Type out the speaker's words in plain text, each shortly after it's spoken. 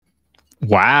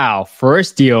Wow.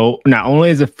 First deal, not only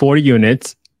is it 40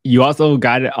 units, you also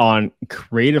got it on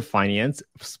creative finance,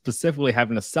 specifically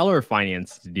having a seller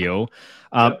finance deal.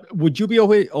 Yep. Would you be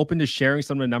open to sharing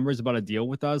some of the numbers about a deal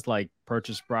with us, like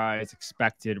purchase price,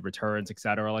 expected returns, et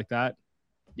cetera, like that?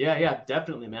 Yeah, yeah,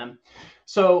 definitely, man.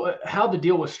 So how the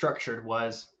deal was structured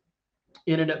was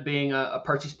ended up being a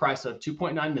purchase price of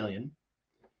 2.9 million.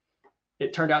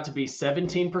 It turned out to be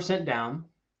 17% down,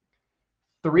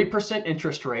 3%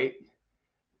 interest rate,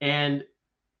 and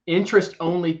interest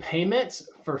only payments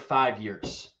for 5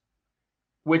 years,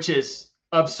 which is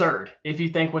absurd if you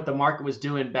think what the market was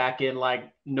doing back in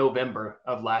like November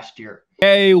of last year.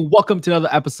 Hey, welcome to another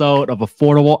episode of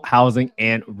Affordable Housing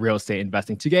and Real Estate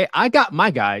Investing. Today, I got my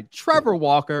guy, Trevor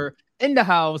Walker, in the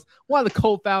house, one of the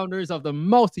co-founders of the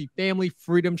Multifamily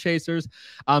Freedom Chasers.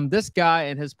 This guy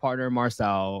and his partner,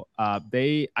 Marcel,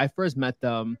 I first met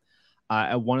them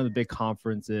at one of the big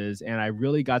conferences, and I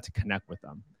really got to connect with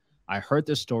them. I heard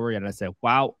this story and I said,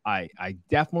 wow, I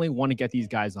definitely want to get these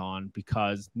guys on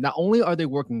because not only are they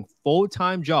working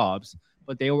full-time jobs,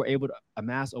 but they were able to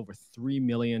amass over $3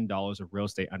 million of real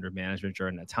estate under management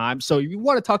during that time. So if you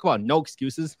want to talk about no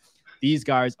excuses, these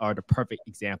guys are the perfect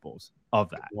examples of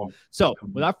that. So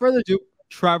without further ado,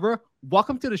 Trevor,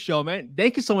 welcome to the show, man.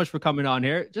 Thank you so much for coming on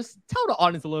here. Just tell the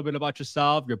audience a little bit about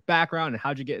yourself, your background, and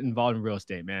how'd you get involved in real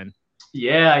estate, man?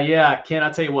 Yeah. Ken, I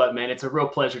tell you what, man, it's a real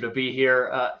pleasure to be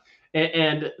here.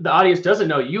 And the audience doesn't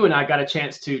know you and I got a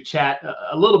chance to chat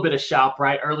a little bit of shop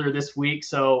right earlier this week.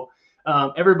 So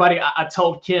everybody, I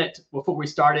told Kent before we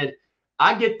started,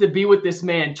 I get to be with this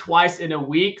man twice in a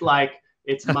week. Like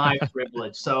it's my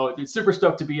privilege. So it's super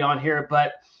stoked to be on here.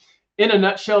 But in a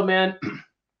nutshell, man,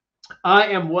 I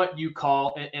am what you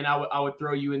call, and I would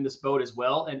throw you in this boat as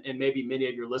well, and maybe many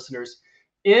of your listeners,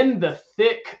 in the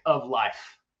thick of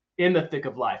life. In the thick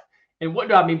of life. And what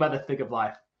do I mean by the thick of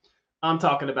life? I'm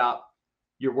talking about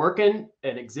you're working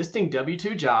an existing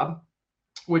W-2 job,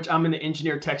 which I'm in the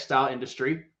engineer textile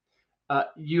industry.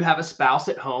 You have a spouse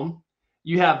at home.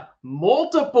 You have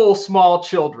multiple small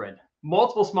children.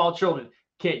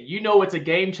 Kent, you know it's a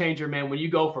game changer, man, when you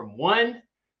go from 1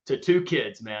 to 2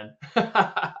 kids, man.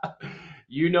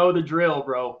 You know the drill,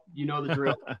 bro. You know the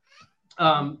drill.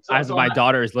 As my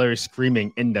daughter is literally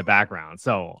screaming in the background.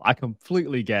 So I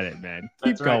completely get it, man.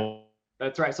 Keep going.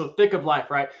 That's right. So thick of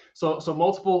life, right? So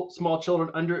multiple small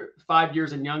children under 5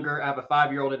 years and younger. I have a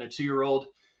 5-year-old and a 2-year-old,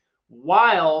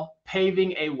 while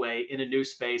paving a way in a new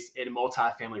space in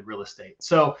multifamily real estate.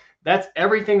 So that's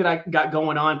everything that I got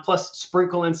going on, plus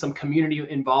sprinkle in some community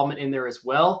involvement in there as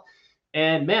well.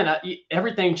 And man,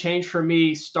 everything changed for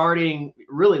me starting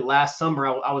really last summer.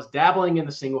 I was dabbling in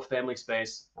the single family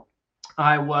space.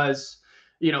 I was,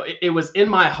 it was in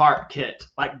my heart, Kit,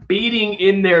 like beating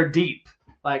in there deep.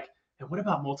 Like, and what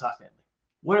about multifamily?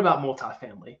 What about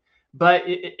multifamily? But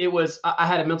it was, I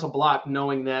had a mental block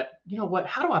knowing that, you know what,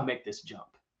 how do I make this jump?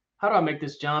 How do I make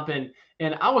this jump? And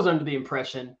I was under the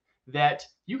impression that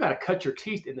you got to cut your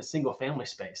teeth in the single family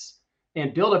space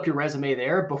and build up your resume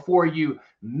there before you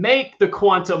make the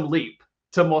quantum leap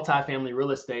to multifamily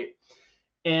real estate.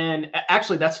 And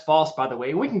actually, that's false, by the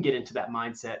way. We can get into that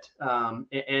mindset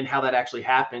and how that actually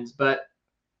happens. But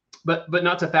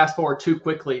not to fast forward too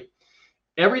quickly.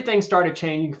 Everything started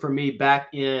changing for me back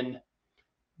in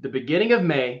the beginning of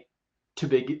May to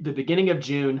the beginning of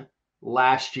June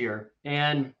last year.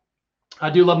 And I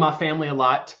do love my family a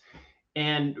lot.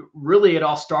 And really, it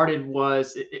all started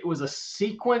it was a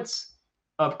sequence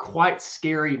of quite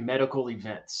scary medical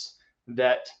events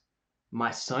that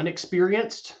my son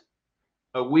experienced.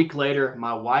 A week later,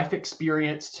 my wife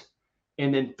experienced,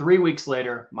 and then 3 weeks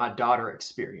later, my daughter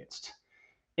experienced.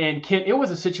 And Kent, it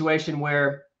was a situation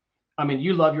where, I mean,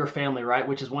 you love your family, right?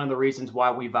 Which is one of the reasons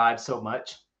why we vibe so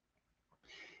much.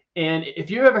 And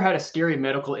if you ever had a scary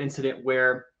medical incident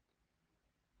where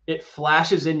it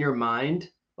flashes in your mind,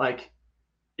 like,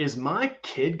 is my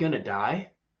kid going to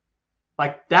die?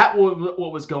 Like that was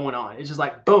what was going on. It's just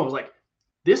like, boom, like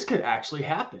this could actually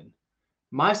happen.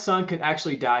 My son could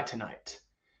actually die tonight.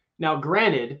 Now,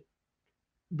 granted,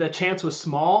 the chance was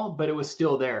small, but it was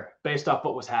still there based off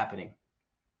what was happening.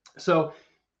 So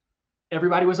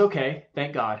everybody was okay.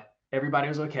 Thank God. Everybody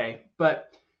was okay.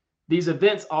 But these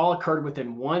events all occurred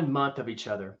within 1 month of each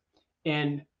other.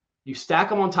 And you stack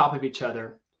them on top of each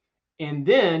other. And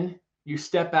then you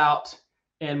step out.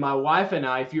 And my wife and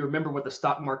I, if you remember what the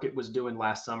stock market was doing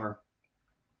last summer,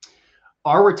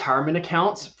 our retirement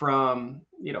accounts from,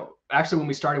 actually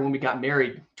when we got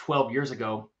married 12 years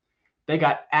ago, they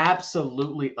got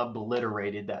absolutely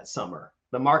obliterated that summer.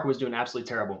 The market was doing absolutely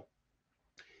terrible.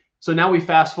 So now we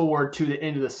fast forward to the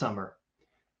end of the summer,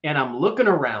 and I'm looking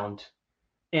around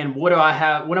And what do I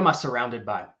have? What am I surrounded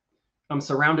by? I'm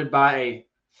surrounded by a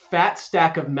fat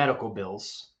stack of medical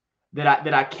bills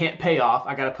that I can't pay off.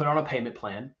 I got to put on a payment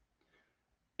plan,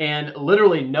 and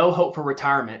literally no hope for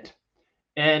retirement.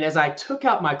 And as I took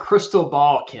out my crystal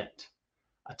ball, Kent,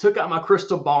 I took out my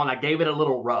crystal ball and I gave it a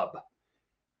little rub.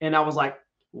 And I was like,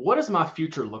 what does my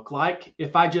future look like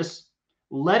if I just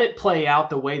let it play out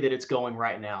the way that it's going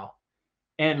right now?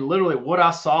 And literally what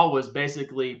I saw was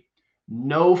basically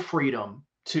no freedom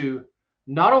to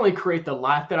not only create the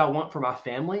life that I want for my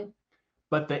family,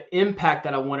 but the impact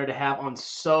that I wanted to have on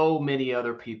so many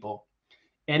other people.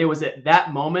 And it was at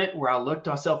that moment where I looked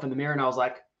myself in the mirror and I was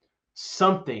like,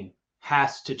 something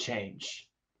has to change.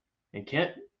 And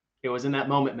Kent, it was in that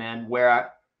moment, man,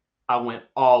 where I went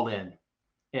all in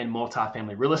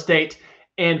multifamily real estate.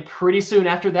 And pretty soon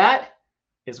after that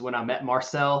is when I met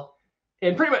Marcel.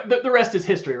 And pretty much the rest is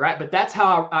history, right? But that's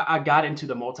how I got into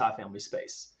the multifamily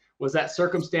space, was that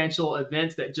circumstantial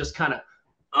events that just kind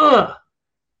of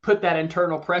put that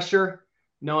internal pressure,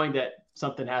 knowing that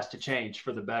something has to change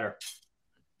for the better.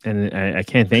 And I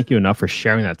can't thank you enough for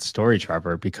sharing that story,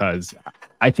 Trevor, because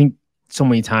I think so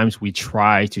many times we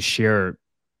try to share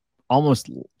almost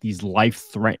these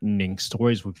life-threatening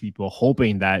stories with people,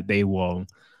 hoping that they will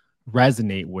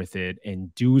resonate with it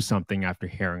and do something after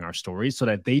hearing our stories so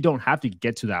that they don't have to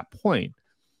get to that point.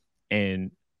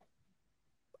 And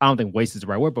I don't think waste is the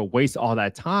right word, but waste all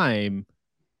that time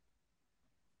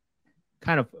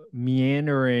kind of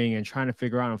meandering and trying to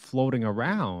figure out and floating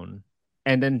around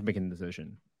and then making a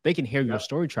decision. They can hear your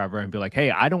story, Trevor, and be like, hey,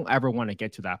 I don't ever want to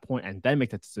get to that point and then make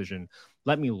that decision.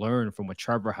 Let me learn from what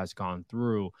Trevor has gone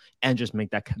through and just make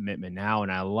that commitment now.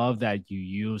 And I love that you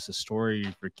use the story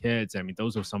for kids. I mean,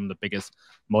 those are some of the biggest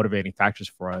motivating factors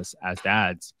for us as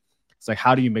dads. It's like,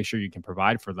 how do you make sure you can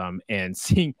provide for them? And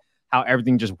seeing how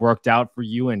everything just worked out for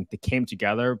you and it came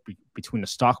together between the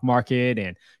stock market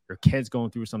and your kids going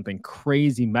through something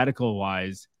crazy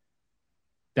medical-wise,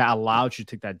 that allowed you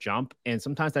to take that jump. And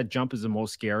sometimes that jump is the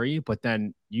most scary, but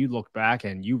then you look back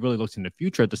and you really looked in the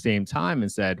future at the same time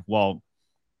and said, well,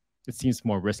 it seems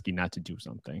more risky not to do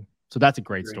something. So that's a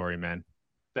great story, man.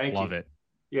 Thank you. Love it.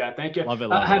 Yeah, thank you. Love it.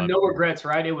 I have no regrets,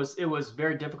 right? It was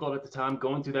very difficult at the time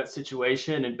going through that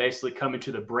situation and basically coming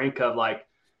to the brink of like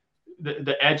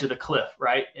the edge of the cliff,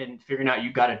 right? And figuring out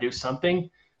you got to do something.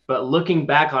 But looking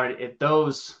back on it, if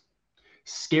those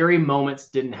scary moments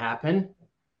didn't happen,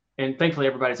 and thankfully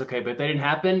everybody's okay, but if they didn't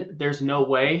happen, there's no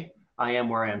way I am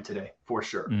where I am today, for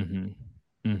sure.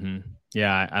 Mm-hmm. Mm-hmm.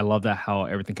 Yeah, I love that, how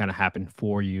everything kind of happened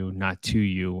for you, not to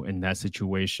you in that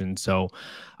situation. So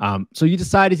so you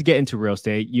decided to get into real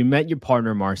estate. You met your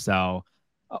partner, Marcel.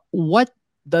 What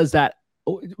does that,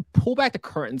 pull back the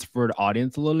curtains for the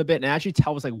audience a little bit and actually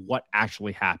tell us like what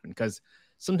actually happened? Because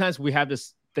sometimes we have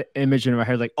the image in our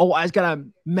head like, oh, I just gotta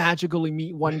magically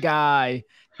meet one guy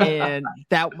and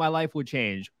that my life would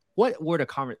change. What were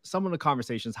some of the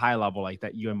conversations, high level, like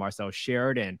that you and Marcel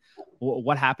shared, and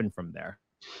what happened from there?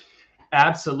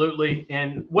 Absolutely.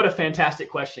 And what a fantastic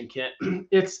question, Kent.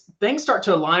 It's things start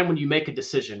to align when you make a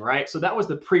decision, right? So that was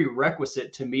the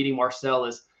prerequisite to meeting Marcel,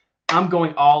 is I'm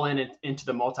going all into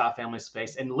the multifamily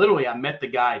space. And literally I met the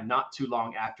guy not too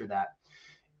long after that.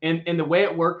 And the way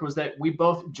it worked was that we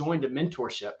both joined a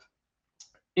mentorship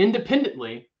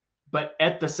independently, but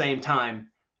at the same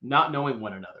time, not knowing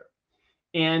one another.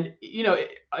 And, you know,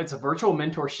 it's a virtual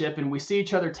mentorship and we see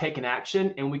each other take an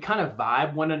action and we kind of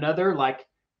vibe one another like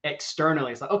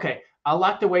externally. It's like, okay, I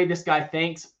like the way this guy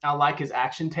thinks. I like his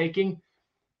action taking.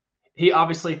 He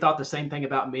obviously thought the same thing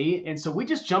about me. And so we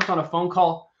just jumped on a phone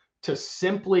call to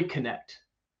simply connect,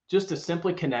 just to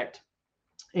simply connect.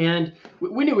 And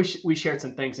we knew we shared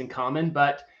some things in common,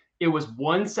 but it was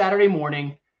one Saturday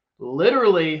morning,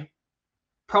 literally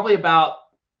probably about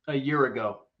a year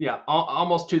ago. Yeah,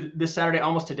 almost to this Saturday,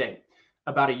 almost today,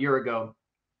 about a year ago.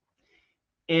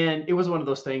 And it was one of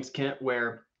those things, Kent,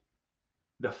 where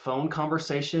the phone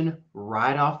conversation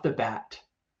right off the bat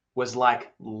was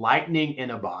like lightning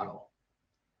in a bottle.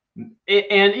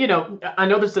 And, you know, I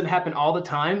know this doesn't happen all the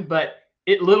time, but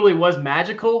it literally was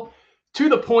magical to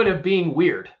the point of being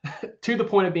weird, to the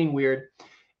point of being weird.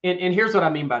 And here's what I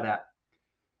mean by that.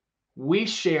 We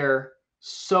share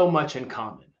so much in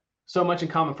common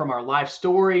from our life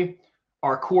story,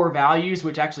 our core values,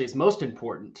 which actually is most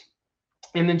important,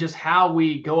 and then just how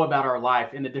we go about our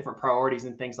life and the different priorities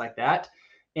and things like that,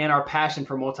 and our passion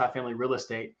for multifamily real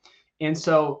estate. And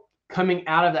so coming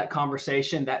out of that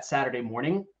conversation that Saturday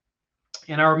morning,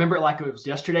 and I remember it like it was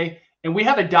yesterday, and we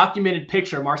have a documented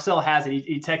picture, Marcel has it,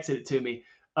 he texted it to me,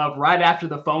 of right after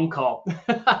the phone call,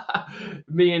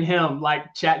 me and him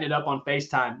like chatting it up on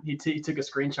FaceTime. He took a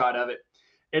screenshot of it.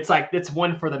 it's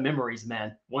one for the memories,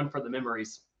 man. One for the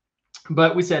memories.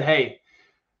 But we said, hey,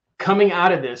 coming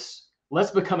out of this,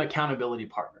 let's become accountability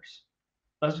partners.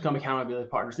 Let's become accountability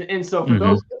partners. And so for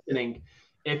those listening,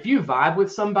 if you vibe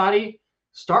with somebody,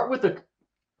 start with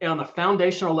on the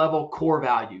foundational level, core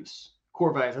values.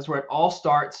 Core values. That's where it all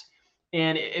starts.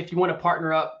 And if you want to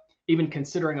partner up, even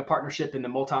considering a partnership in the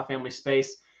multifamily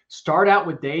space, start out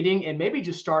with dating and maybe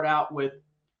just start out with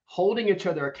holding each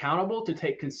other accountable to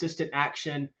take consistent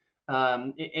action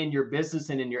in your business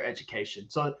and in your education.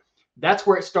 So that's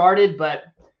where it started. But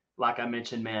like I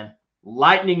mentioned, man,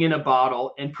 lightning in a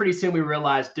bottle. And pretty soon we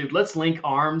realized, dude, let's link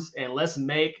arms and let's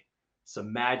make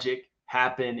some magic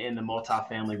happen in the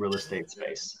multifamily real estate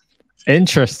space.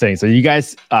 Interesting. So you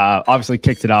guys obviously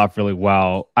kicked it off really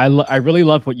well. I really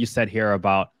love what you said here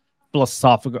about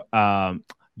philosophical.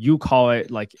 You call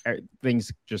it like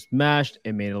things just meshed.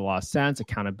 It made a lot of sense.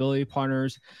 Accountability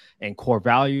partners and core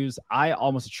values. I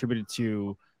almost attributed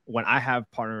to when I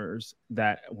have partners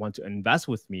that want to invest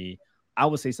with me, I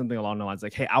would say something along the lines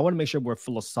like, hey, I want to make sure we're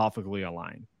philosophically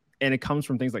aligned. And it comes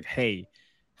from things like, hey,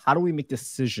 how do we make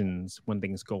decisions when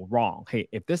things go wrong? Hey,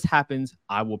 if this happens,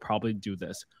 I will probably do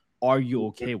this. Are you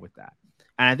okay with that?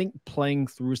 And I think playing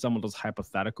through some of those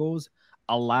hypotheticals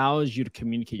allows you to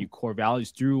communicate your core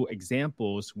values through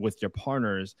examples with your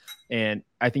partners. And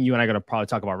I think you and I are going to probably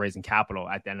talk about raising capital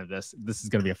at the end of this. This is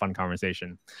going to be a fun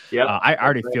conversation. Yeah, I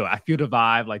already feel it. I feel the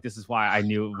vibe. Like, this is why I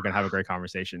knew we we're going to have a great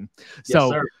conversation. So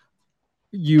sir.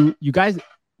 You guys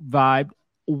vibed.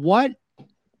 What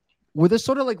were there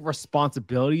sort of like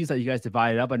responsibilities that you guys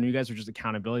divided up? I know you guys were just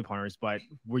accountability partners, but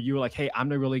were you like, hey, I'm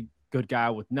the really good guy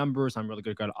with numbers. I'm really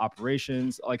good guy at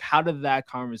operations. Like, how did that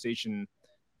conversation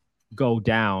go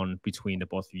down between the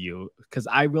both of you? Because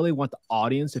I really want the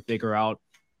audience to figure out,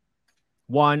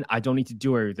 one, I don't need to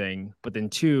do everything, but then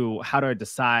two, how do I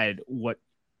decide what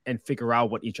and figure out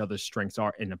what each other's strengths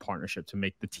are in the partnership to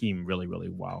make the team really, really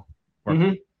well?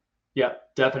 Yeah,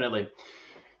 definitely.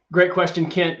 Great question,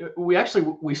 Kent.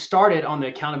 We started on the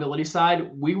accountability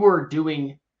side. We were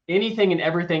doing anything and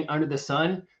everything under the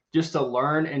sun just to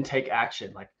learn and take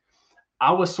action. Like,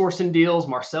 I was sourcing deals,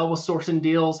 Marcel was sourcing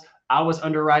deals, I was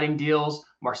underwriting deals,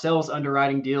 Marcel was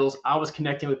underwriting deals, I was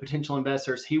connecting with potential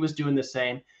investors, he was doing the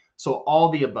same. So all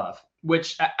the above,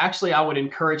 which actually I would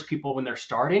encourage people when they're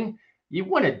starting, you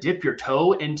want to dip your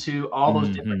toe into all those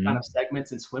different kind of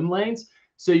segments and swim lanes,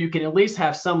 so you can at least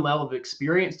have some level of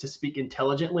experience to speak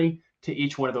intelligently to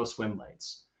each one of those swim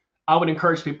lanes. I would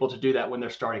encourage people to do that when they're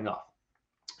starting off.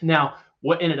 Now,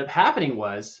 what ended up happening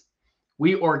was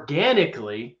we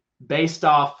organically, based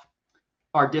off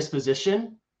our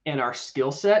disposition and our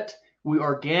skill set, we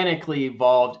organically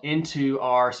evolved into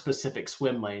our specific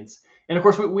swim lanes. And of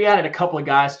course, we added a couple of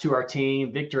guys to our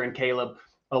team, Victor and Caleb,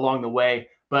 along the way.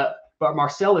 But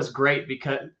Marcel is great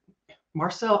because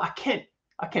Marcel, I can't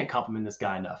compliment this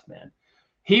guy enough, man.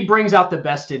 He brings out the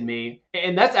best in me.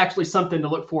 And that's actually something to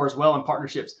look for as well in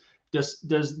partnerships. Does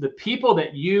the people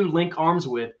that you link arms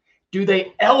with, do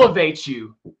they elevate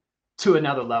you to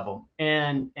another level?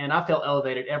 And I felt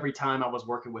elevated every time I was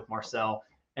working with Marcel,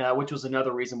 which was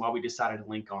another reason why we decided to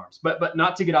link arms. But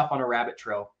not to get off on a rabbit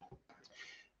trail.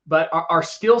 But our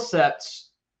skill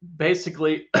sets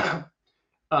basically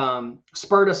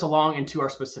spurred us along into our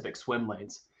specific swim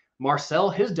lanes. Marcel,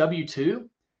 his W-2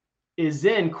 is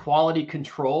in quality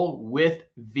control with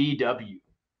VW.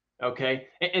 Okay.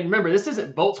 And remember, this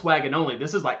isn't Volkswagen only.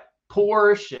 This is like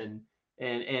Porsche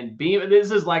and Beam.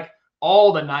 This is like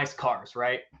all the nice cars,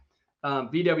 right?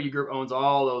 VW Group owns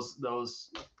all those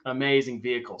amazing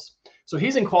vehicles. So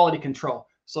he's in quality control.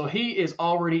 So he is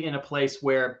already in a place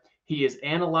where he is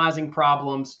analyzing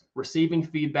problems, receiving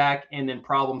feedback, and then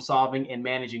problem solving and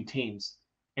managing teams.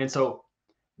 And so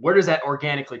where does that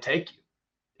organically take you?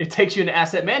 It takes you into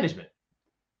asset management,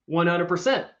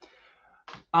 100%.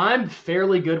 I'm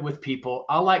fairly good with people.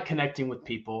 I like connecting with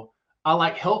people. I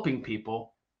like helping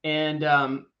people. And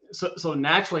so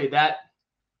naturally that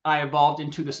I evolved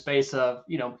into the space of,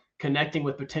 connecting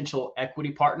with potential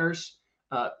equity partners,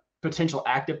 potential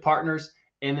active partners,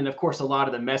 and then of course a lot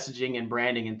of the messaging and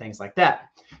branding and things like that.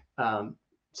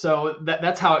 So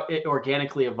that's how it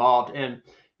organically evolved. And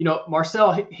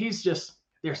Marcel, he's just,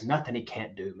 there's nothing he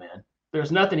can't do, man.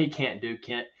 There's nothing he can't do,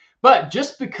 Kent. But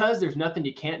just because there's nothing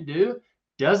you can't do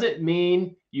doesn't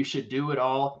mean you should do it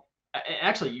all.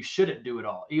 Actually, you shouldn't do it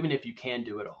all, even if you can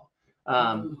do it all.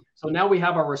 So now we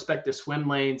have our respective swim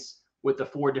lanes with the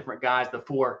 4 different guys. The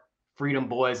 4 Freedom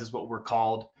Boys is what we're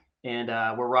called. And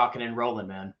we're rocking and rolling,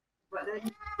 man.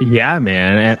 Yeah,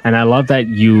 man. And I love that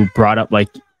you brought up, like,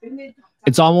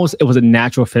 it was a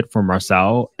natural fit for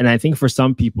Marcel. And I think for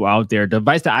some people out there, the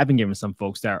advice that I've been giving some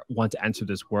folks that want to enter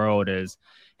this world is,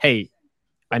 hey,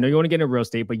 I know you want to get into real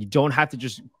estate, but you don't have to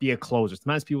just be a closer.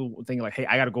 Sometimes people think like, hey,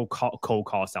 I got to go cold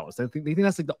call sellers. They think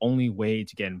that's like the only way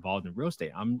to get involved in real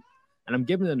estate. I'm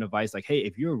giving them advice like, hey,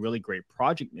 if you're a really great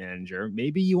project manager,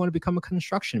 maybe you want to become a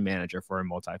construction manager for a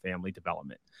multifamily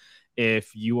development.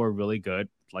 If you are really good,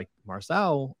 like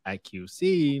Marcel at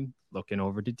QC, looking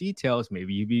over the details,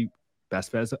 maybe you'd be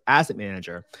best bet as an asset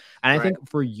manager. And I think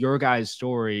for your guys'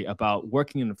 story about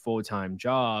working in full-time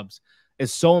jobs,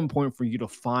 it's so important for you to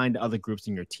find other groups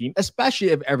in your team, especially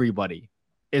if everybody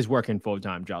is working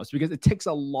full-time jobs, because it takes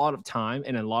a lot of time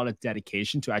and a lot of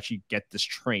dedication to actually get this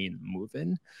train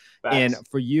moving. Facts. And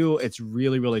for you, it's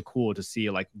really, really cool to see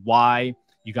like why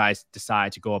you guys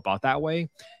decide to go about that way.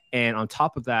 And on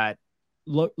top of that,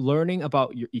 learning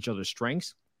about each other's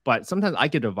strengths. But sometimes I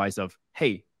get advice of,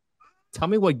 hey, tell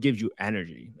me what gives you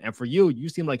energy. And for you, you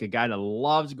seem like a guy that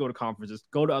loves to go to conferences,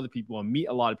 go to other people and meet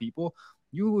a lot of people.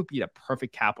 You would be a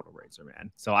perfect capital raiser,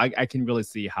 man. So I can really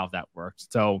see how that works.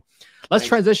 So let's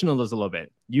transition on this a little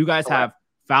bit. You guys have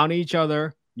found each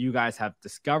other. You guys have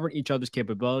discovered each other's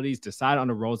capabilities, decided on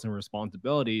the roles and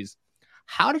responsibilities.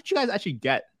 How did you guys actually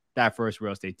get that first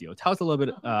real estate deal? Tell us a little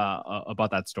bit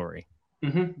about that story.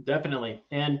 Definitely.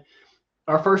 And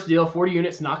our first deal, 40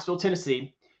 units, Knoxville,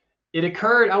 Tennessee. It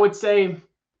occurred, I would say,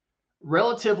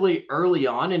 relatively early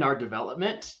on in our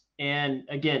development. And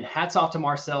again, hats off to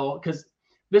Marcel, because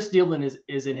this deal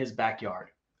is in his backyard.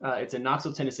 It's in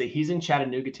Knoxville, Tennessee. He's in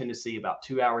Chattanooga, Tennessee, about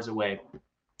 2 hours away.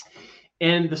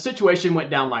 And the situation went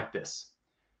down like this.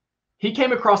 He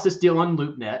came across this deal on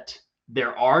LoopNet.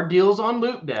 There are deals on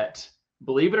LoopNet.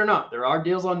 Believe it or not, there are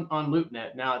deals on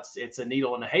LoopNet. Now it's a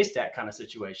needle in a haystack kind of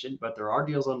situation, but there are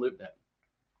deals on LoopNet.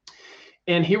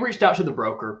 And he reached out to the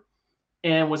broker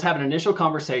and was having an initial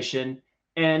conversation.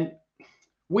 And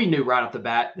we knew right off the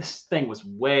bat, this thing was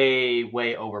way,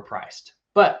 way overpriced.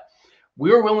 But we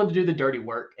were willing to do the dirty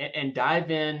work and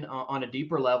dive in on a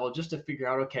deeper level just to figure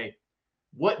out, okay,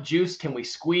 what juice can we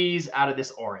squeeze out of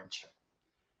this orange?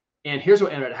 And here's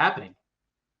what ended up happening.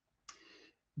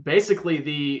 Basically,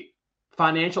 the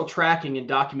financial tracking and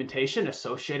documentation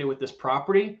associated with this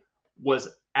property was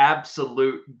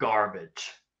absolute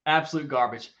garbage. Absolute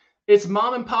garbage. It's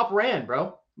mom and pop ran,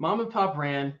 bro. Mom and pop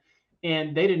ran,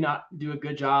 and they did not do a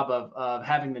good job of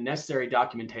having the necessary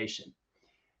documentation.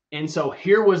 And so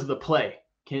here was the play.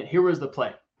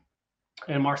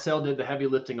 And Marcel did the heavy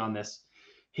lifting on this.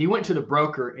 He went to the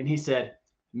broker and he said,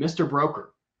 Mr.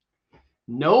 Broker,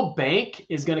 no bank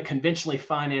is going to conventionally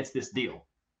finance this deal.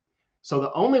 So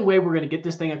the only way we're going to get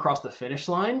this thing across the finish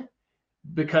line,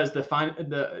 because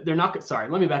they're not, sorry,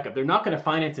 let me back up. They're not going to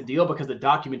finance a deal because the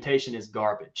documentation is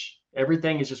garbage.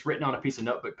 Everything is just written on a piece of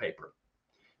notebook paper.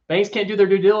 Banks can't do their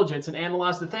due diligence and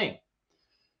analyze the thing.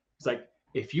 It's like,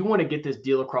 if you want to get this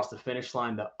deal across the finish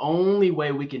line, the only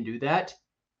way we can do that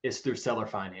is through seller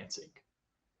financing.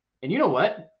 And you know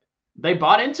what? They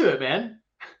bought into it, man.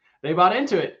 They bought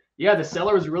into it. Yeah, the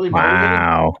seller was really motivated.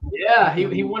 Wow. Yeah,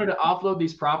 he wanted to offload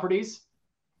these properties.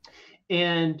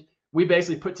 And we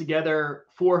basically put together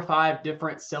 4 or 5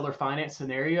 different seller finance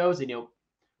scenarios and,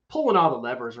 pulling all the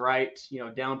levers, right?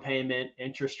 Down payment,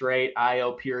 interest rate,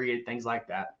 IO period, things like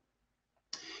that.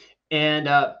 And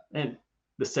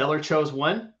the seller chose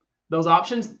those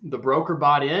options. The broker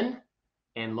bought in,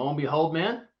 and lo and behold,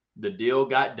 man, the deal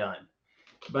got done.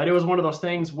 But it was one of those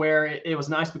things where it was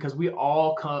nice because we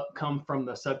all come from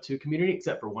the sub-2 community,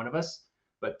 except for one of us.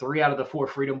 But 3 out of the 4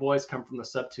 Freedom Boys come from the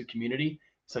sub-2 community.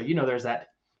 So, there's that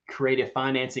creative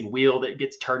financing wheel that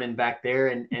gets turning back there.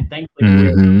 And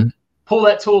thankfully, we pull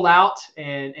that tool out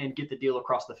and get the deal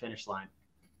across the finish line.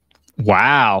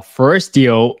 Wow. First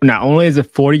deal, not only is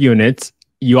it 40 units,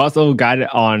 you also got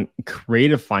it on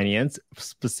creative finance,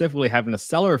 specifically having a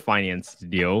seller finance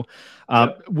deal.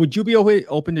 Would you be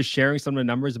open to sharing some of the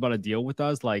numbers about a deal with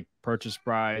us, like purchase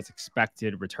price,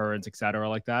 expected returns, et cetera,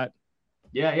 like that?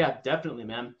 Yeah, definitely,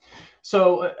 man.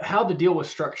 So how the deal was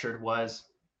structured was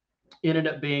it ended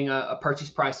up being a purchase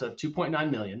price of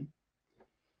 $2.9 million.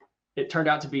 It turned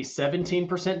out to be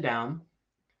 17% down,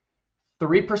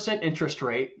 3% interest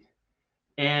rate,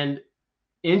 and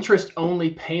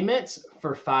interest-only payments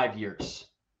for 5 years,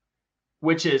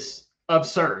 which is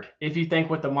absurd if you think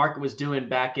what the market was doing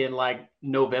back in like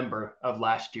November of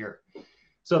last year.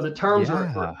 So the terms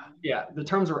the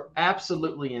terms were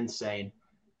absolutely insane.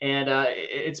 And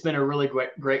it's been a really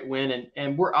great win.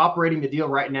 And we're operating the deal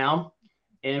right now,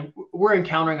 and we're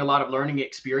encountering a lot of learning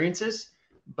experiences,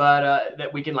 but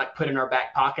that we can like put in our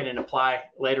back pocket and apply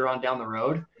later on down the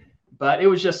road. But it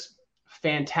was just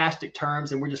fantastic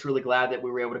terms, and we're just really glad that we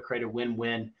were able to create a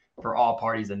win-win for all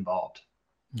parties involved.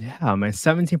 Yeah, man,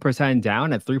 17%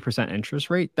 down at 3% interest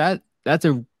rate. That's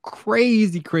a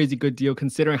crazy good deal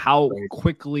considering how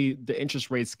quickly the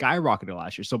interest rates skyrocketed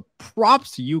last year. So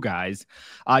props to you guys.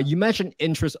 You mentioned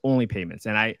interest only payments,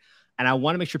 and I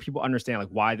want to make sure people understand like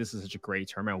why this is such a great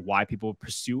term and why people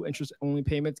pursue interest only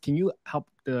payments. Can you help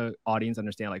the audience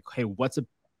understand like, hey, what's a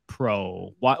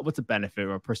benefit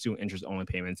of pursuing interest only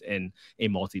payments in a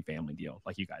multifamily deal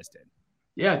like you guys did?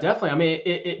 Yeah, definitely. I mean,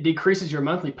 it decreases your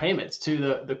monthly payments to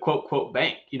the quote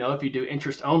bank, if you do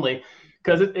interest only,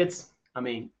 because it's, I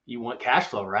mean, you want cash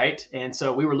flow, right? And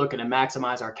so we were looking to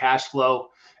maximize our cash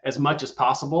flow as much as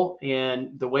possible.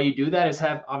 And the way you do that is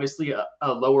have obviously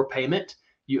a lower payment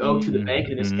you owe to the bank.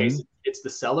 In this case, it's the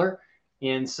seller.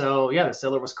 And so, yeah, the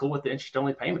seller was cool with the interest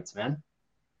only payments, man.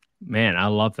 Man, I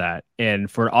love that.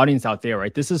 And for the audience out there,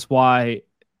 right, this is why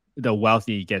the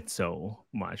wealthy get so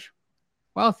much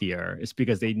wealthier. It's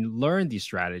because they learn these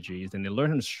strategies and they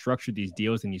learn how to structure these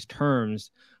deals and these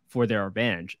terms for their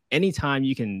advantage. Anytime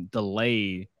you can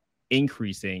delay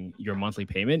increasing your monthly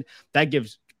payment, that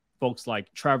gives folks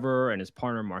like Trevor and his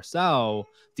partner Marcel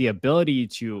the ability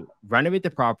to renovate the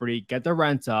property, get the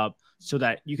rents up so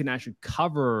that you can actually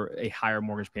cover a higher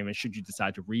mortgage payment should you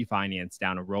decide to refinance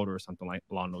down a road or something like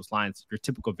along those lines, your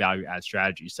typical value add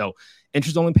strategy. So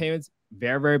interest only payments,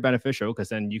 very beneficial because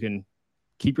then you can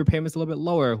keep your payments a little bit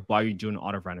lower while you're doing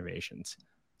auto renovations.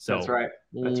 So that's right.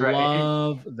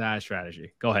 Love that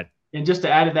strategy. Go ahead. And just to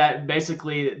add to that,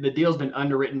 basically the deal's been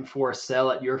underwritten for a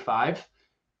sell at year 5.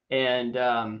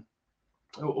 And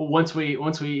once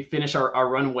we finish our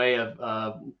runway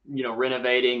of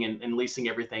renovating and leasing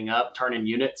everything up, turning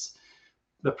units,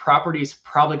 the property's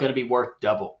probably going to be worth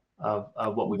double of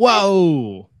what we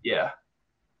paid. Yeah.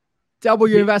 Double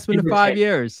your investment in 5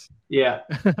 years. Yeah.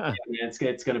 Man, it's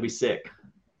going to be sick.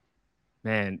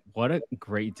 Man, what a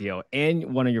great deal.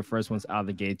 And one of your first ones out of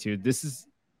the gate too. This is,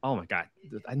 oh my God.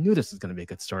 I knew this was going to be a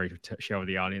good story to share with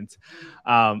the audience.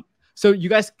 So you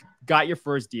guys got your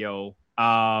first deal.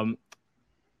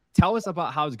 Tell us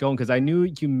about how it's going, because I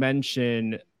knew you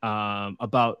mentioned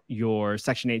about your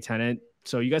Section 8 tenant.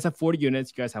 So you guys have 40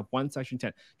 units. You guys have one Section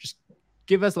 10. Just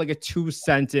give us like a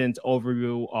 2-sentence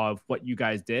overview of what you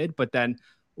guys did. But then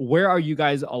where are you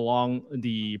guys along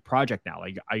the project now?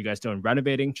 Like, are you guys still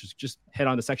renovating? Just hit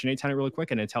on the Section 8 tenant really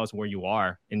quick and then tell us where you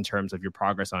are in terms of your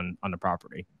progress on the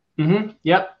property.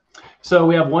 Yep. So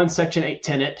we have one Section 8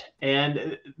 tenant,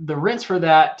 and the rents for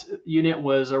that unit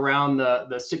was around the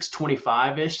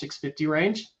 625-ish, 650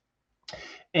 range.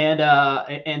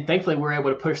 And thankfully we're able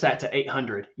to push that to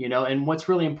 800, and what's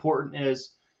really important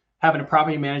is having a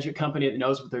property management company that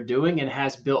knows what they're doing and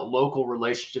has built local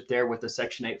relationship there with the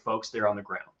Section 8 folks there on the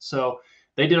ground. So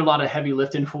they did a lot of heavy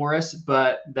lifting for us,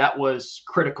 but that was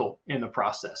critical in the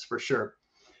process for sure.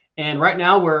 And right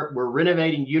now we're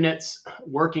renovating units,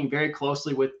 working very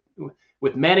closely with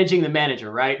managing the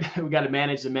manager, right? We got to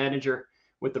manage the manager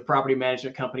with the property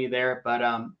management company there. But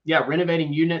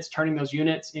renovating units, turning those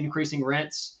units, increasing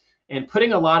rents, and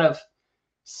putting a lot of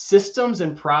systems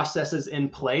and processes in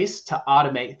place to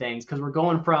automate things, because we're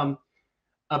going from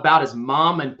about as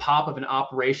mom and pop of an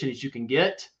operation as you can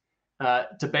get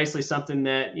to basically something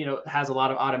that has a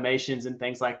lot of automations and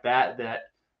things like that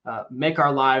make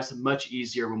our lives much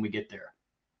easier when we get there.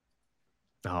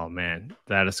 Oh man,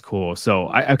 that is cool. So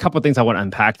a couple of things I want to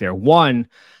unpack there. One,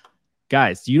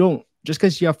 guys, you don't just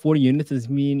because you have 40 units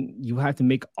doesn't mean you have to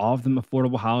make all of them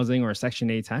affordable housing or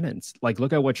Section 8 tenants. Like,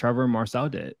 look at what Trevor and Marcel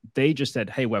did. They just said,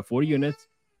 hey, we have 40 units.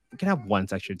 You can have one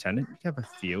Section tenant. You can have a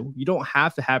few. You don't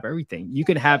have to have everything. You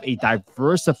can have a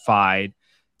diversified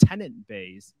tenant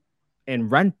base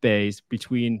and rent base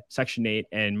between Section 8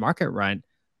 and market rent,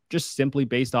 just simply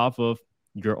based off of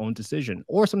your own decision.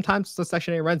 Or sometimes the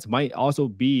Section 8 rents might also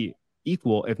be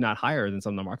equal, if not higher than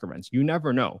some of the market rents. You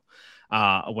never know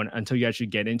until you actually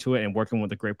get into it and working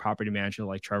with a great property manager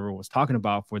like Trevor was talking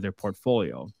about for their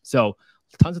portfolio. So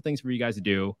tons of things for you guys to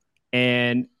do.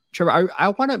 And Trevor, I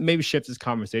want to maybe shift this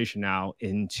conversation now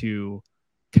into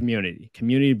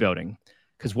community building.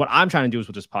 Because what I'm trying to do is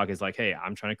with this podcast is like, hey,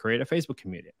 I'm trying to create a Facebook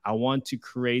community. I want to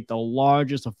create the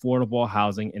largest affordable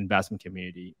housing investment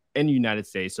community in the United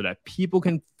States so that people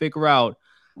can figure out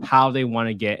how they want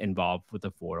to get involved with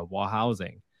affordable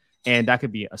housing. And that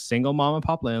could be a single mom and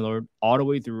pop landlord all the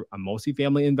way through a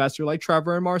multifamily investor like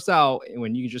Trevor and Marcel,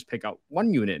 when you can just pick out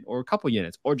one unit or a couple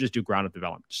units or just do ground up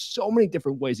development. So many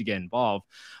different ways to get involved.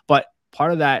 But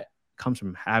part of that comes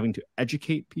from having to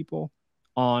educate people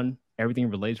on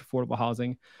everything related to affordable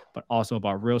housing, but also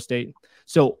about real estate.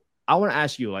 So I want to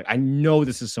ask you, like, I know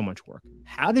this is so much work.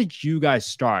 How did you guys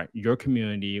start your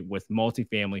community with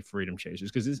Multifamily Freedom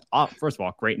Chasers? Because this, first of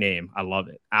all, great name. I love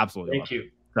it. Absolutely love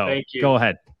it. So Thank you. Go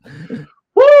ahead.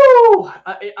 Woo!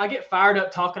 I get fired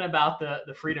up talking about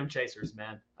the Freedom Chasers,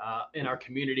 man, in our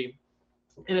community.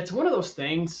 And it's one of those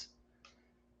things,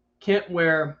 Kent,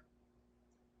 where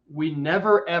we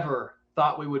never, ever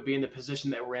thought we would be in the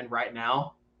position that we're in right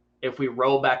now if we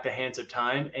roll back the hands of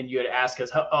time and you had asked us,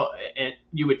 and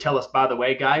you would tell us, by the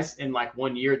way, guys, in like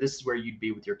 1 year, this is where you'd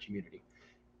be with your community.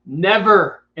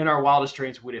 Never in our wildest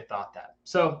dreams would have thought that.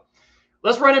 So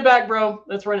let's run it back, bro.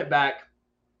 Let's run it back.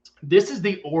 This is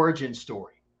the origin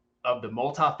story of the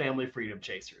Multifamily Freedom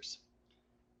Chasers.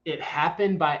 It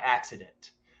happened by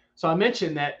accident. So I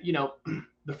mentioned that, you know,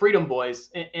 the Freedom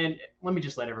Boys, and let me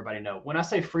just let everybody know, when I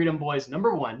say Freedom Boys,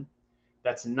 number one,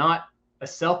 that's not a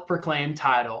self-proclaimed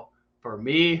title for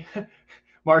me,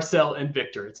 Marcel, and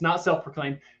Victor. It's not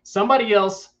self-proclaimed. Somebody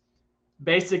else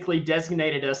basically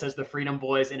designated us as the Freedom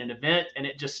Boys in an event, and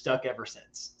it just stuck ever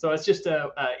since. So it's just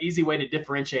a easy way to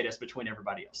differentiate us between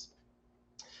everybody else.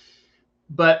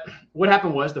 But what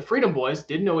happened was the Freedom Boys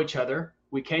didn't know each other.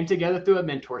 We came together through a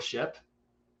mentorship.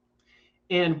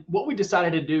 And what we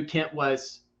decided to do, Kent,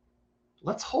 was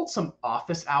let's hold some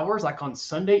office hours like on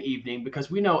Sunday evening,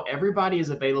 because we know everybody is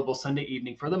available Sunday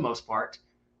evening for the most part.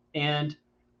 And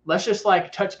let's just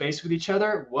like touch base with each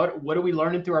other. What are we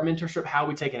learning through our mentorship? How are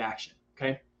we taking action?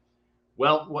 Okay.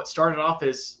 Well, what started off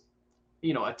as,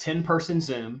 you know, a 10-person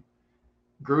Zoom,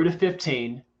 grew to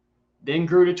 15, then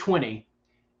grew to 20.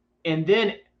 And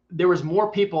then there was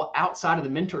more people outside of the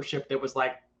mentorship that was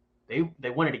like, they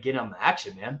wanted to get on the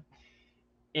action, man.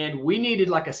 And we needed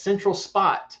like a central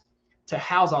spot to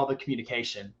house all the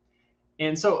communication.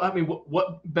 And so, I mean,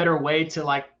 what better way to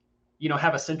like, you know,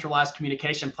 have a centralized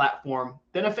communication platform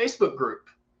than a Facebook group?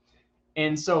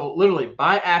 And so literally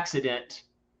by accident,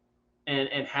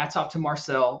 and hats off to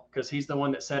Marcel, because he's the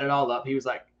one that set it all up. He was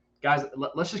like, guys,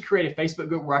 let's just create a Facebook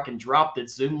group where I can drop the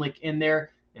Zoom link in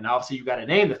there. And obviously you got to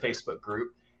name the Facebook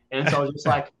group. And so I was just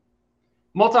like,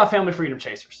 Multifamily Freedom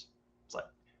Chasers. It's like,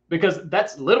 because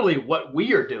that's literally what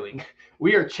we are doing.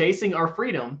 We are chasing our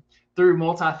freedom through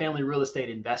multifamily real estate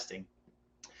investing.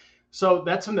 So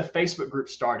that's when the Facebook group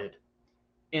started.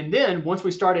 And then once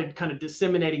we started kind of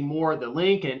disseminating more of the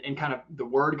link and kind of the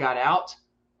word got out,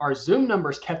 our Zoom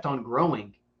numbers kept on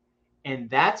growing. And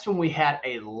that's when we had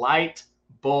a light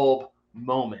bulb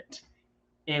moment.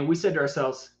 And we said to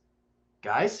ourselves,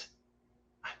 guys,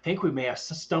 I think we may have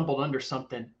stumbled over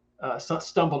something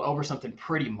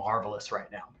pretty marvelous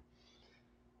right now.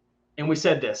 And we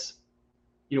said this,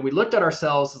 you know, we looked at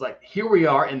ourselves as like, here we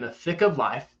are in the thick of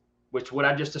life, which what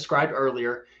I just described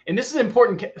earlier. And this is an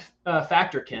important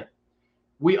factor, Kent.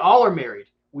 We all are married.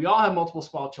 We all have multiple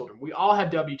small children. We all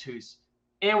have W-2s,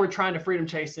 and we're trying to freedom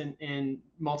chase in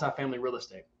multifamily real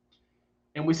estate.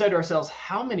 And we said to ourselves,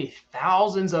 how many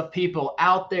thousands of people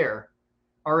out there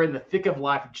are in the thick of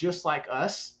life just like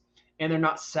us, and they're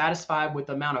not satisfied with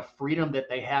the amount of freedom that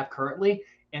they have currently,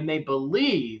 and they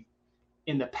believe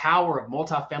in the power of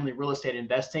multifamily real estate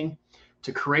investing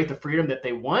to create the freedom that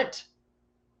they want?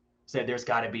 Said there's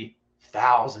got to be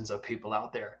thousands of people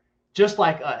out there just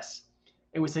like us.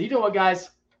 And we said, you know what,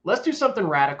 guys, let's do something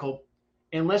radical,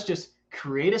 and let's just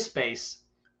create a space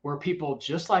where people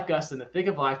just like us in the thick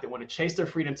of life that want to chase their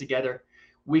freedom together,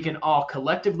 we can all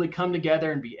collectively come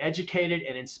together and be educated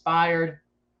and inspired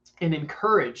and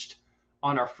encouraged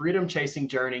on our freedom chasing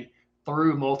journey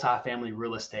through multifamily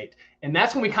real estate. And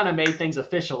that's when we kind of made things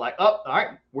official, like, oh, all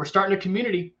right, we're starting a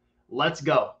community. Let's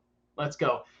go. Let's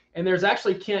go. And there's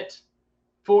actually, Kent,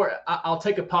 I'll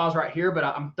take a pause right here, but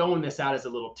I'm throwing this out as a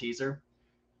little teaser.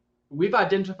 We've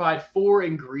identified 4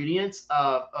 ingredients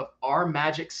of our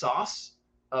magic sauce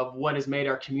of what has made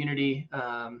our community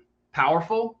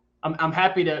powerful. I'm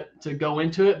happy to go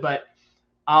into it, but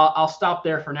I'll stop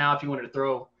there for now if you wanted to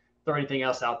throw anything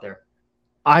else out there.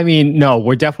 I mean, no,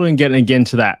 we're definitely getting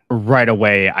into that right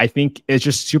away. I think it's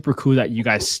just super cool that you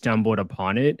guys stumbled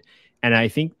upon it. And I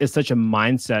think it's such a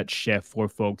mindset shift for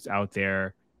folks out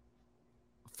there.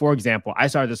 For example, I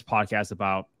started this podcast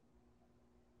about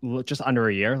just under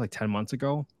a year, like 10 months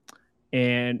ago.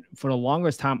 And for the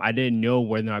longest time, I didn't know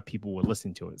whether or not people would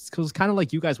listen to it. Because it's kind of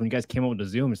like you guys, when you guys came up with the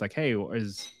Zoom, it's like, hey,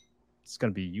 is it's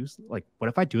going to be used? Like, what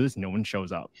if I do this? No one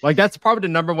shows up. Like, that's probably the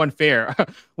number one fear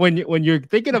when you're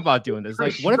thinking about doing this.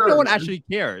 Like, what if no one actually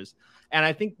cares? And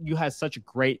I think you had such a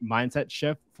great mindset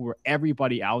shift for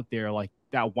everybody out there, like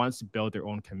that wants to build their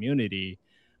own community.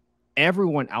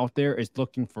 Everyone out there is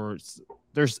looking for,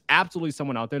 there's absolutely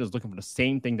someone out there that's looking for the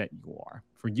same thing that you are.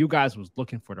 For you guys was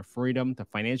looking for the freedom, the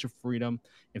financial freedom,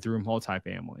 and through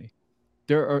multifamily.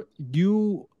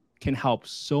 you can help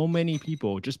so many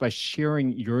people just by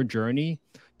sharing your journey,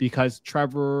 because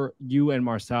Trevor, you and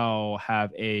Marcel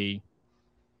have a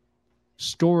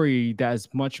story that is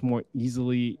much more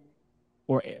easily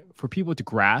or for people to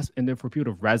grasp and then for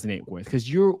people to resonate with, because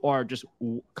you are just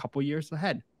a couple years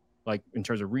ahead, like in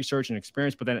terms of research and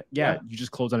experience. But then, you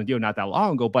just closed on a deal not that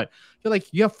long ago, but you're like,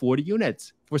 you have 40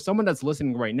 units. For someone that's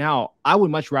listening right now, I would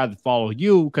much rather follow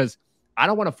you, because I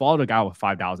don't want to follow the guy with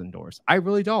 5,000 doors. I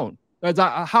really don't.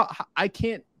 I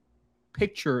can't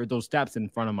picture those steps in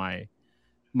front of my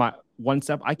one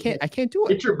step. I can't do it.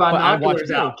 Get your binoculars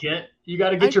out, Kent. You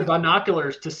got to get your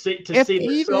binoculars to see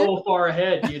so far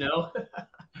ahead, you know.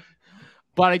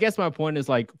 But I guess my point is,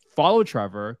 like, follow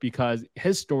Trevor, because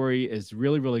his story is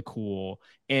really, really cool.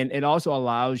 And it also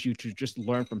allows you to just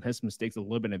learn from his mistakes a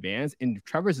little bit in advance. And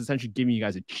Trevor's essentially giving you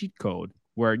guys a cheat code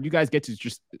where you guys get to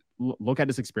just look at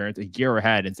this experience a year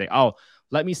ahead and say, oh,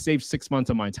 let me save 6 months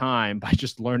of my time by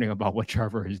just learning about what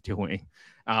Trevor is doing.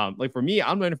 Like for me,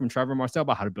 I'm learning from Trevor and Marcel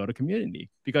about how to build a community,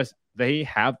 because they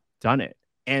have done it.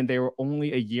 And they were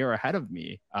only a year ahead of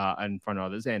me in front of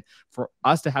others. And for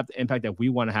us to have the impact that we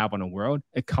want to have on the world,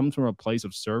 it comes from a place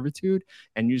of servitude.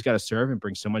 And you just got to serve and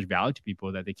bring so much value to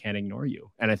people that they can't ignore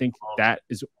you. And I think that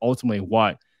is ultimately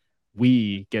what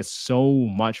we get so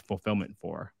much fulfillment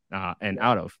for and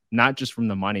out of, not just from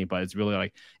the money, but it's really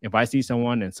like, if I see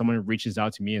someone and someone reaches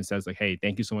out to me and says like, hey,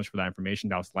 thank you so much for that information,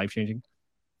 that was life-changing.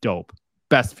 Dope.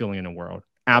 Best feeling in the world.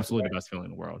 Absolutely the best feeling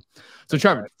in the world. So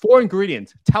Trevor, 4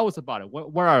 ingredients. Tell us about it.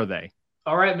 What are they?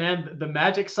 All right, man. The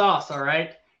magic sauce. All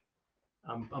right.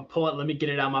 I'm pulling. Let me get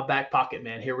it out of my back pocket,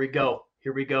 man. Here we go.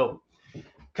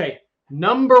 Okay.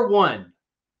 Number one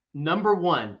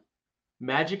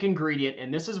magic ingredient.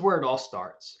 And this is where it all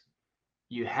starts.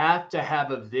 You have to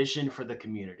have a vision for the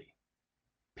community,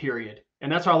 period.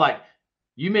 And that's what I like.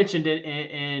 You mentioned it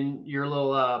in your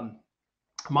little,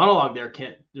 monologue there,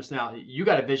 Kent, just now. You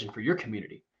got a vision for your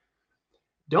community.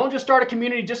 Don't just start a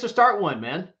community just to start one,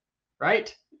 man.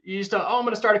 Right? You just I'm going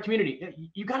to start a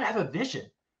community. You got to have a vision.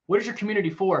 What is your community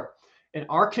for? And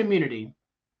our community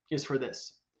is for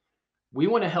this. We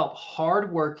want to help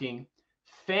hardworking,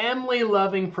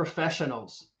 family-loving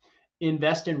professionals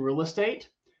invest in real estate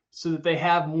so that they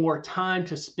have more time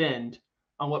to spend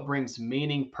on what brings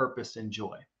meaning, purpose, and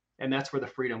joy. And that's where the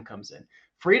freedom comes in.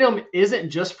 Freedom isn't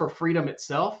just for freedom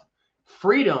itself.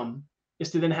 Freedom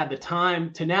is to then have the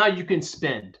time to now you can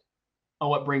spend on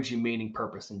what brings you meaning,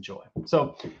 purpose, and joy.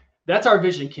 So that's our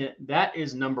vision, Kent. That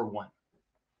is number one.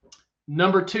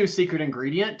 Number 2 secret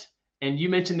ingredient, and you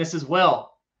mentioned this as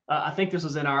well. I think this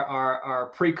was in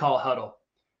our pre-call huddle.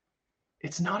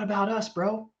 It's not about us,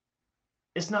 bro.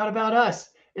 It's not about us.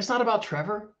 It's not about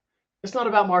Trevor. It's not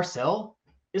about Marcel.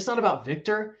 It's not about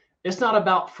Victor. It's not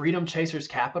about Freedom Chasers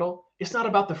Capital. It's not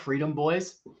about the Freedom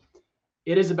Boys.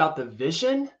 It is about the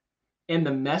vision and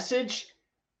the message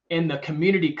and the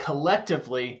community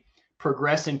collectively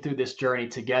progressing through this journey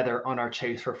together on our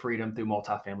chase for freedom through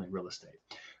multifamily real estate.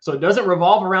 So it doesn't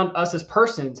revolve around us as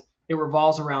persons. It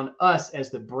revolves around us as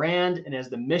the brand and as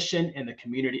the mission and the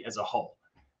community as a whole.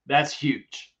 That's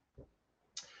huge.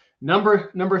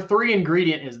 Number 3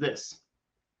 ingredient is this: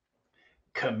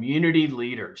 community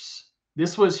leaders.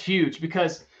 This was huge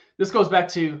because this goes back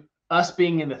to us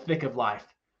being in the thick of life.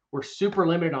 We're super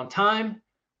limited on time.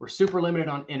 We're super limited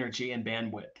on energy and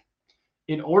bandwidth.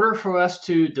 In order for us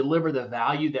to deliver the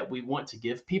value that we want to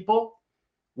give people,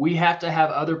 we have to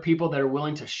have other people that are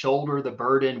willing to shoulder the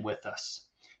burden with us.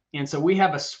 And so we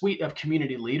have a suite of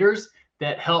community leaders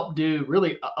that help do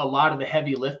really a lot of the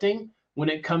heavy lifting when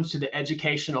it comes to the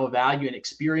educational value and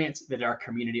experience that our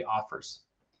community offers.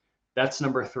 That's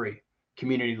number 3.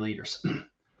 Community leaders.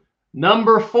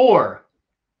 Number 4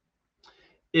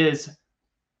 is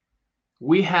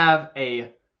we have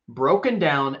a broken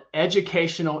down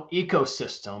educational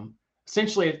ecosystem.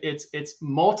 Essentially, it's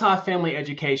multifamily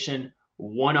education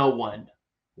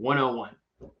 101.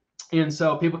 And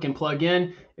so people can plug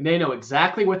in and they know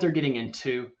exactly what they're getting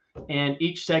into. And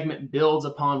each segment builds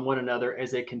upon one another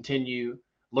as they continue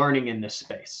learning in this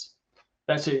space.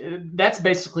 That's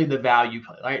basically the value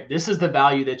play, right? This is the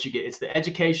value that you get. It's the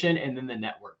education and then the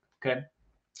network, okay?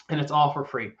 And it's all for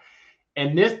free.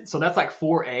 And so that's like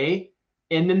 4A.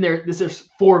 And then this is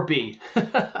 4B.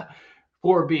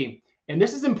 4B. And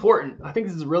this is important. I think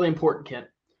this is really important, Kent.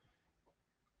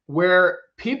 Where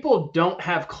people don't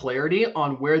have clarity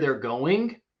on where they're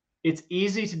going, it's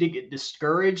easy to get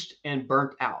discouraged and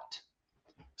burnt out.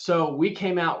 So we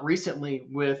came out recently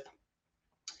with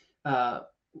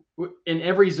in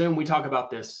every Zoom, we talk about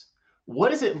this.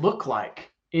 What does it look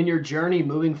like in your journey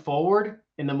moving forward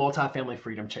in the Multifamily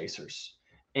Freedom Chasers?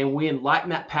 and we enlighten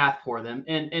that path for them.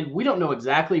 And we don't know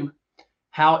exactly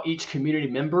how each community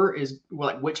member is,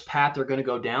 like, which path they're going to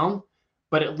go down,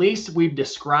 but at least we've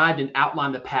described and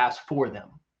outlined the paths for them.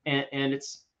 And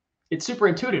it's super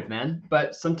intuitive, man.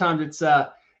 But sometimes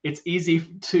it's easy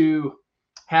to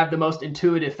have the most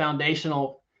intuitive,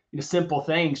 foundational, simple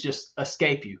things just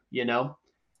escape you,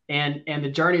 And the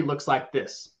journey looks like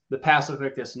this. The paths look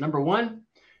like this. Number one,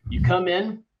 you come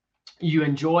in, you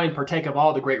enjoy and partake of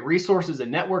all the great resources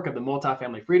and network of the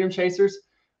Multifamily Freedom Chasers,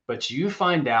 but you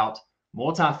find out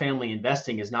multifamily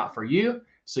investing is not for you,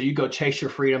 so you go chase your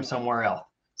freedom somewhere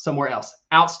else.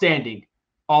 Outstanding.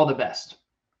 All the best.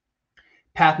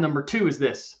 Path number two is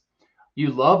this.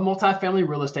 You love multifamily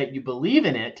real estate, you believe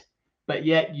in it, but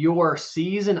yet your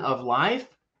season of life,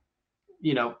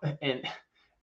 and